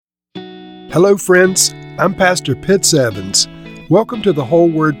Hello, friends. I'm Pastor Pitts Evans. Welcome to the Whole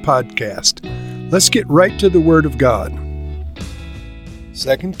Word Podcast. Let's get right to the Word of God.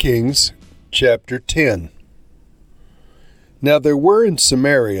 2 Kings chapter 10. Now there were in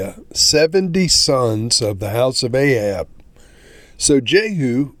Samaria 70 sons of the house of Ahab. So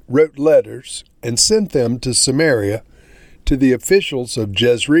Jehu wrote letters and sent them to Samaria, to the officials of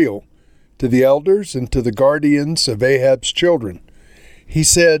Jezreel, to the elders and to the guardians of Ahab's children. He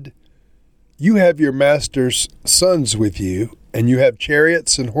said, "You have your master's sons with you, and you have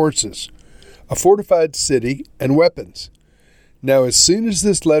chariots and horses, a fortified city, and weapons. Now as soon as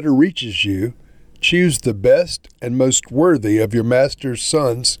this letter reaches you, choose the best and most worthy of your master's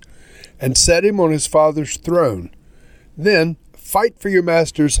sons, and set him on his father's throne. Then fight for your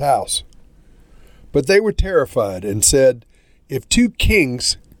master's house." But they were terrified, and said, "If two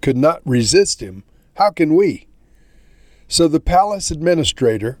kings could not resist him, how can we?" So the palace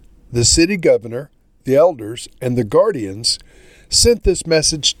administrator, the city governor, the elders, and the guardians sent this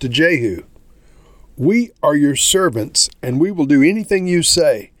message to Jehu: "We are your servants, and we will do anything you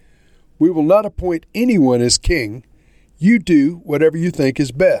say. We will not appoint anyone as king. You do whatever you think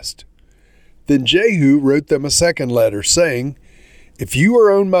is best." Then Jehu wrote them a second letter, saying, "If you are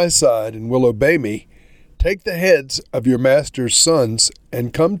on my side and will obey me, take the heads of your master's sons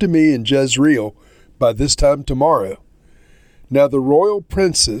and come to me in Jezreel by this time tomorrow." Now the royal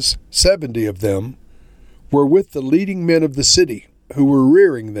princes, 70 of them, were with the leading men of the city, who were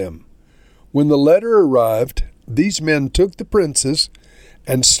rearing them. When the letter arrived, these men took the princes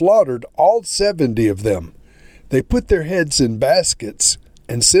and slaughtered all 70 of them. They put their heads in baskets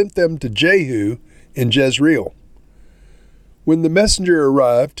and sent them to Jehu in Jezreel. When the messenger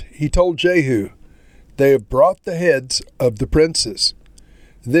arrived, he told Jehu, "They have brought the heads of the princes."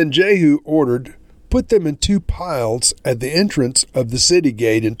 Then Jehu ordered, "Put them in 2 piles at the entrance of the city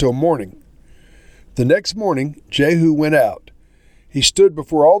gate until morning." The next morning Jehu went out. He stood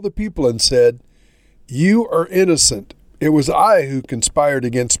before all the people and said, "You are innocent. It was I who conspired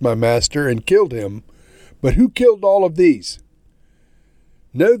against my master and killed him. But who killed all of these?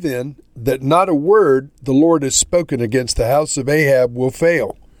 Know then that not a word the Lord has spoken against the house of Ahab will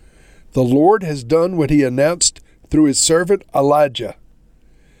fail. The Lord has done what he announced through his servant Elijah."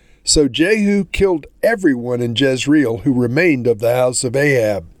 So Jehu killed everyone in Jezreel who remained of the house of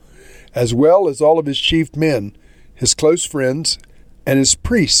Ahab, as well as all of his chief men, his close friends, and his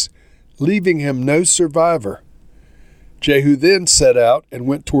priests, leaving him no survivor. Jehu then set out and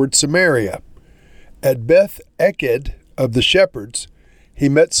went toward Samaria. At Beth Eked of the shepherds, he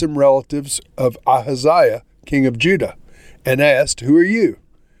met some relatives of Ahaziah, king of Judah, and asked, "Who are you?"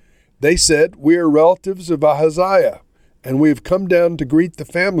 They said, "We are relatives of Ahaziah, and we have come down to greet the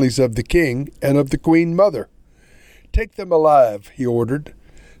families of the king and of the queen mother." "Take them alive," he ordered.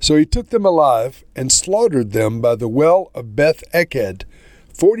 So he took them alive and slaughtered them by the well of Beth Eked,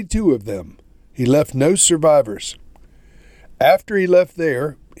 42 of them. He left no survivors. After he left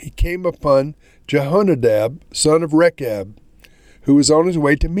there, he came upon Jehonadab, son of Rechab, who was on his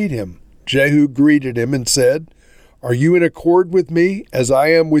way to meet him. Jehu greeted him and said, "Are you in accord with me as I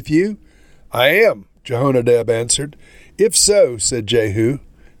am with you?" "I am," Jehonadab answered. "If so," said Jehu,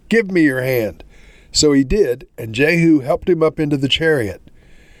 "give me your hand." So he did, and Jehu helped him up into the chariot.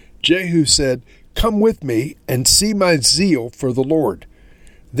 Jehu said, "Come with me and see my zeal for the Lord."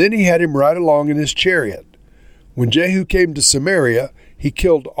 Then he had him ride along in his chariot. When Jehu came to Samaria, he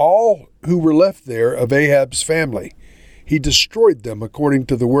killed all who were left there of Ahab's family. He destroyed them according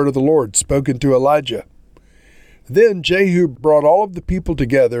to the word of the Lord spoken to Elijah. Then Jehu brought all of the people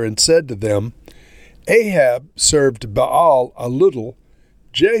together and said to them, "Ahab served Baal a little,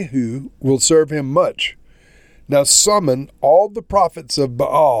 Jehu will serve him much. Now summon all the prophets of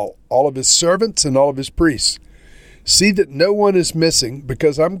Baal, all of his servants and all of his priests. See that no one is missing,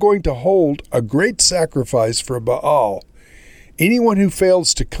 because I'm going to hold a great sacrifice for Baal. Anyone who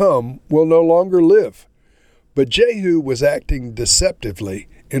fails to come will no longer live." But Jehu was acting deceptively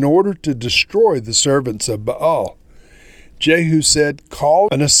in order to destroy the servants of Baal. Jehu said, "Call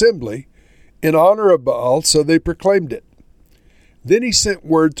an assembly in honor of Baal," so they proclaimed it. Then he sent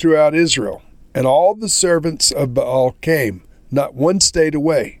word throughout Israel, and all the servants of Baal came, not one stayed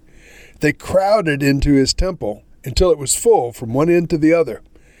away. They crowded into his temple until it was full from one end to the other.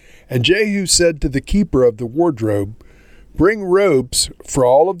 And Jehu said to the keeper of the wardrobe, "Bring robes for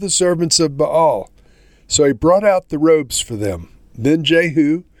all of the servants of Baal." So he brought out the robes for them. Then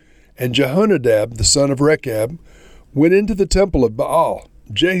Jehu and Jehonadab, the son of Rechab, went into the temple of Baal.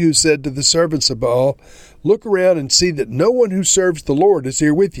 Jehu said to the servants of Baal, "Look around and see that no one who serves the Lord is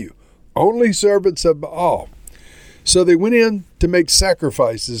here with you, only servants of Baal." So they went in to make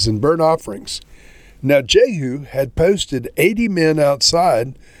sacrifices and burnt offerings. Now Jehu had posted 80 men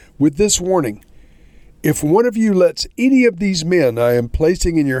outside with this warning: "If one of you lets any of these men I am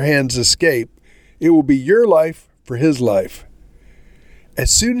placing in your hands escape, it will be your life for his life."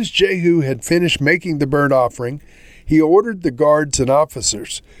 As soon as Jehu had finished making the burnt offering, he ordered the guards and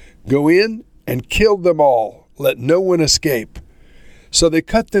officers, "Go in and kill them all. Let no one escape." So they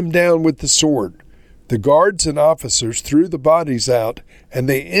cut them down with the sword. The guards and officers threw the bodies out, and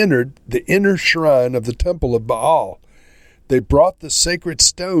they entered the inner shrine of the temple of Baal. They brought the sacred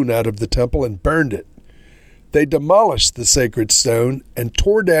stone out of the temple and burned it. They demolished the sacred stone and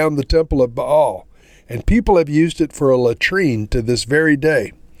tore down the temple of Baal, and people have used it for a latrine to this very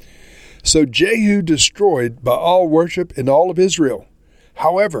day. So Jehu destroyed Baal worship in all of Israel.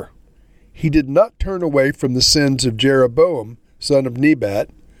 However, he did not turn away from the sins of Jeroboam, son of Nebat,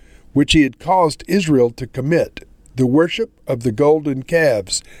 which he had caused Israel to commit, the worship of the golden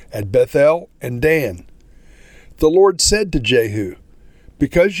calves at Bethel and Dan. The Lord said to Jehu,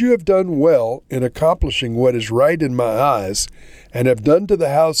 "Because you have done well in accomplishing what is right in my eyes, and have done to the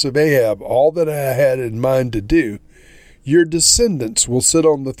house of Ahab all that I had in mind to do, your descendants will sit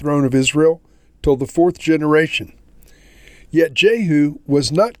on the throne of Israel till the 4th generation." Yet Jehu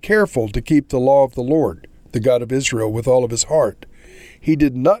was not careful to keep the law of the Lord, the God of Israel, with all of his heart. He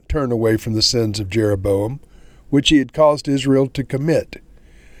did not turn away from the sins of Jeroboam, which he had caused Israel to commit.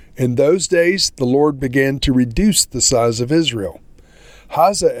 In those days the Lord began to reduce the size of Israel.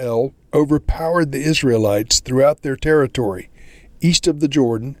 Hazael overpowered the Israelites throughout their territory, east of the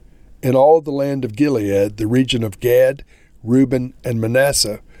Jordan, in all of the land of Gilead, the region of Gad, Reuben, and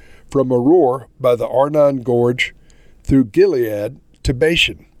Manasseh, from Aroer by the Arnon Gorge through Gilead to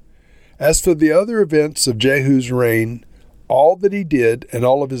Bashan. As for the other events of Jehu's reign, all that he did and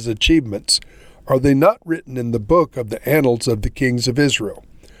all of his achievements, are they not written in the book of the annals of the kings of Israel?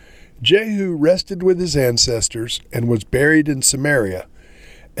 Jehu rested with his ancestors and was buried in Samaria,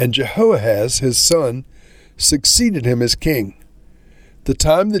 and Jehoahaz, his son, succeeded him as king. The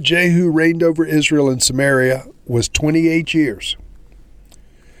time that Jehu reigned over Israel in Samaria was 28 years.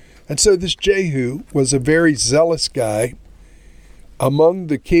 And so this Jehu was a very zealous guy among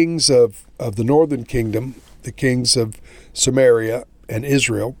the kings of the northern kingdom, the kings of Samaria and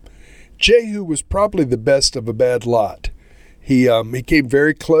Israel. Jehu was probably the best of a bad lot. He came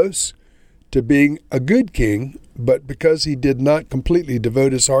very close to being a good king, but because he did not completely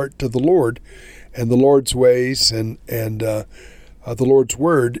devote his heart to the Lord and the Lord's ways and the Lord's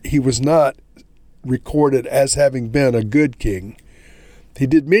word, he was not recorded as having been a good king. He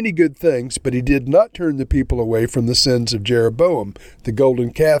did many good things, but he did not turn the people away from the sins of Jeroboam, the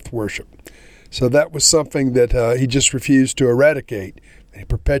golden calf worship. So that was something that he just refused to eradicate. He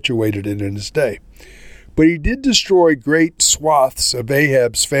perpetuated it in his day. But he did destroy great swaths of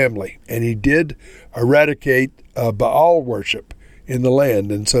Ahab's family, and he did eradicate Baal worship in the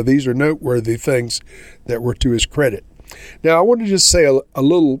land. And so these are noteworthy things that were to his credit. Now, I want to just say a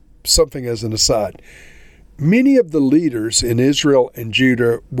little something as an aside. Many of the leaders in Israel and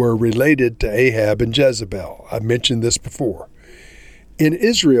Judah were related to Ahab and Jezebel. I've mentioned this before. In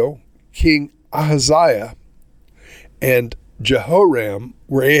Israel, King Ahaziah and Jehoram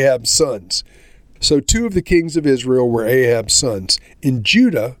were Ahab's sons. So 2 of the kings of Israel were Ahab's sons. In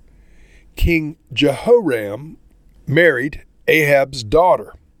Judah, King Jehoram married Ahab's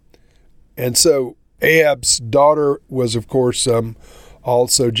daughter. And so Ahab's daughter was, of course,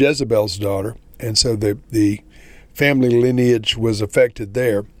 also Jezebel's daughter. And so the family lineage was affected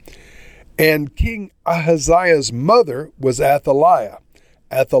there. And King Ahaziah's mother was Athaliah.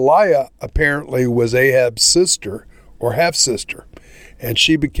 Athaliah apparently was Ahab's sister or half-sister, and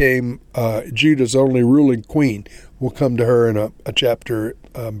she became Judah's only ruling queen. We'll come to her in a chapter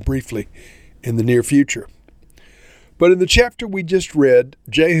briefly in the near future. But in the chapter we just read,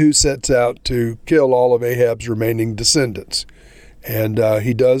 Jehu sets out to kill all of Ahab's remaining descendants. And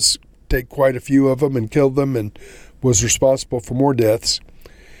he does take quite a few of them and kill them and was responsible for more deaths.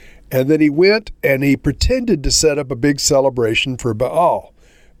 And then he went and he pretended to set up a big celebration for Baal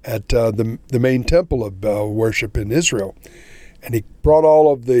at the main temple of Baal worship in Israel. And he brought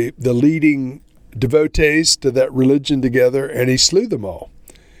all of the leading devotees to that religion together, and he slew them all.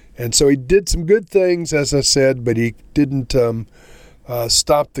 And so he did some good things, as I said, but he didn't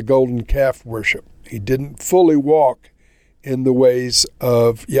stop the golden calf worship. He didn't fully walk in the ways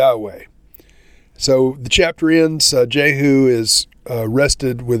of Yahweh. So the chapter ends. Jehu is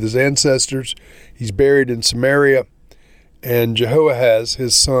rested with his ancestors. He's buried in Samaria, and Jehoahaz,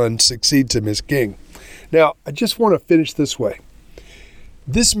 his son, succeeds him as king. Now, I just want to finish this way.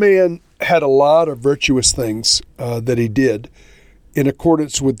 This man had a lot of virtuous things that he did in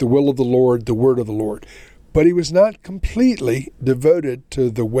accordance with the will of the Lord, the word of the Lord. But he was not completely devoted to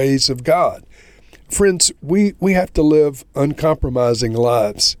the ways of God. Friends, we have to live uncompromising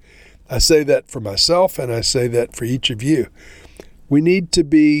lives. I say that for myself, and I say that for each of you. We need to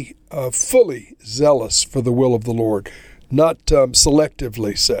be fully zealous for the will of the Lord, not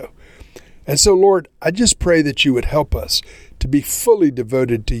selectively so. And so, Lord, I just pray that you would help us to be fully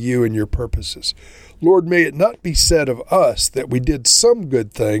devoted to you and your purposes. Lord, may it not be said of us that we did some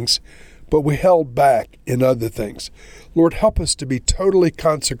good things, but we held back in other things. Lord, help us to be totally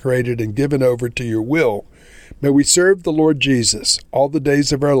consecrated and given over to your will. May we serve the Lord Jesus all the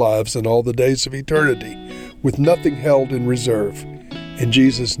days of our lives and all the days of eternity, with nothing held in reserve. In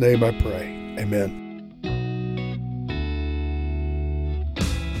Jesus' name I pray. Amen.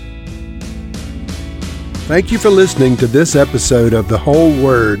 Thank you for listening to this episode of The Whole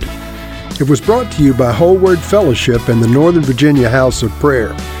Word. It was brought to you by Whole Word Fellowship and the Northern Virginia House of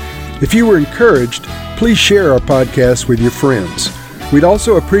Prayer. If you were encouraged, please share our podcast with your friends. We'd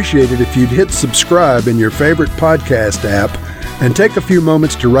also appreciate it if you'd hit subscribe in your favorite podcast app and take a few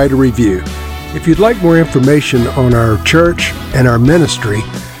moments to write a review. If you'd like more information on our church and our ministry,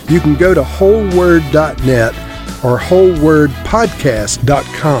 you can go to wholeword.net or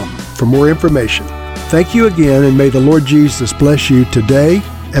wholewordpodcast.com for more information. Thank you again, and may the Lord Jesus bless you today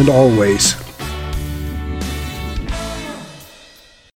and always.